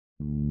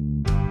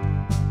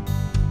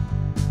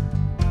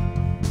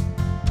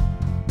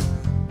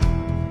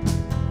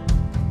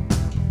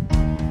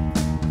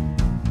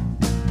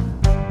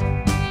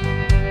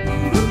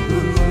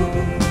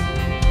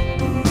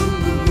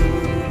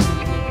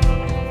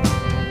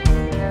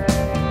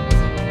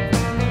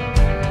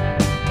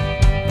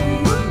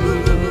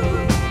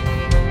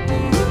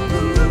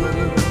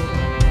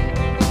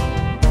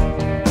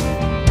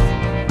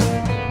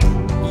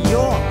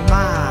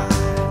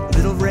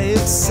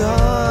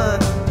Sun,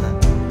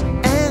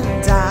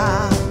 and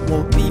I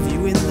won't leave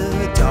you in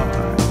the dark.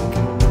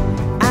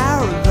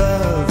 Our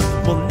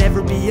love will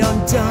never be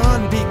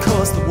undone,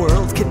 because the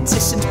world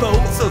conditioned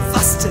both of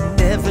us to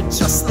never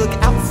just look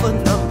out for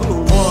number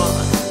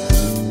one.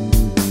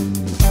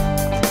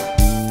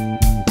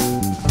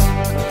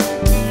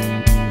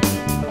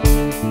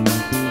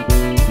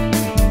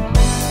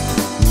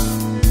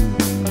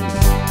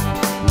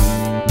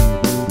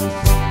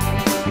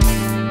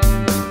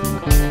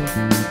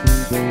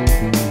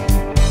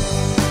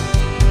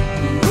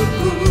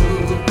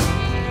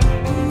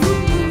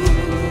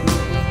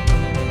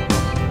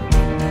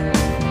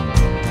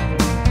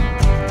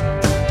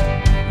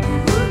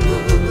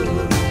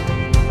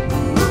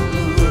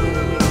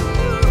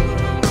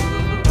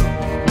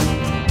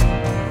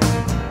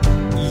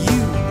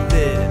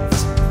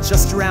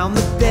 Just around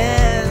the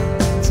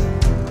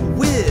bend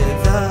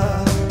with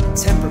a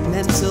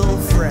temperamental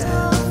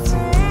friend,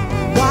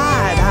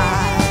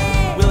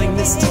 wide-eyed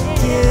willingness to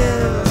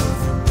give,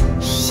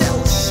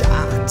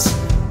 shell-shocked,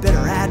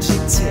 better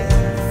adjective.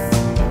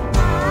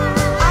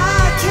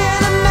 I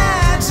can't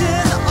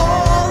imagine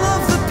all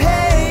of the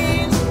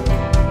pain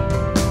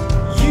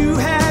you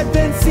had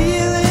been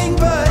feeling,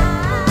 but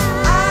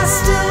I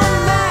still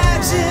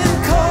imagine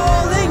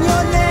calling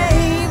your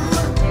name.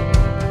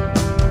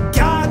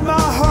 God, my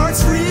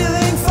heart's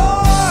reeling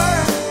for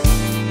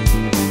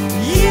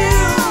you.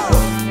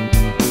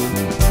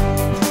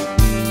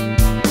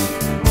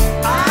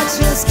 I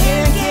just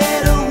can't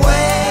get away.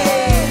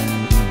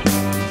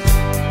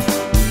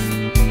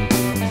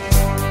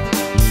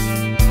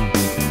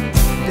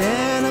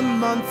 Been a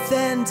month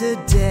and a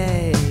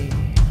day.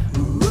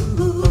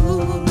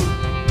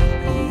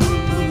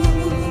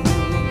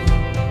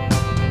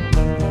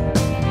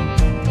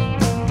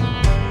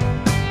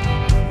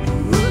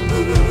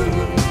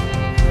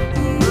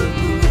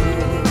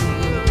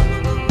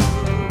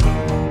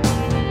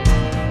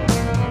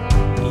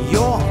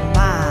 You're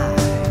my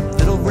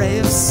little ray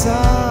of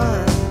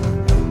sun.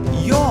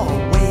 Your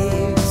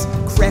waves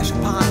crash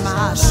upon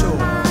my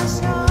shore.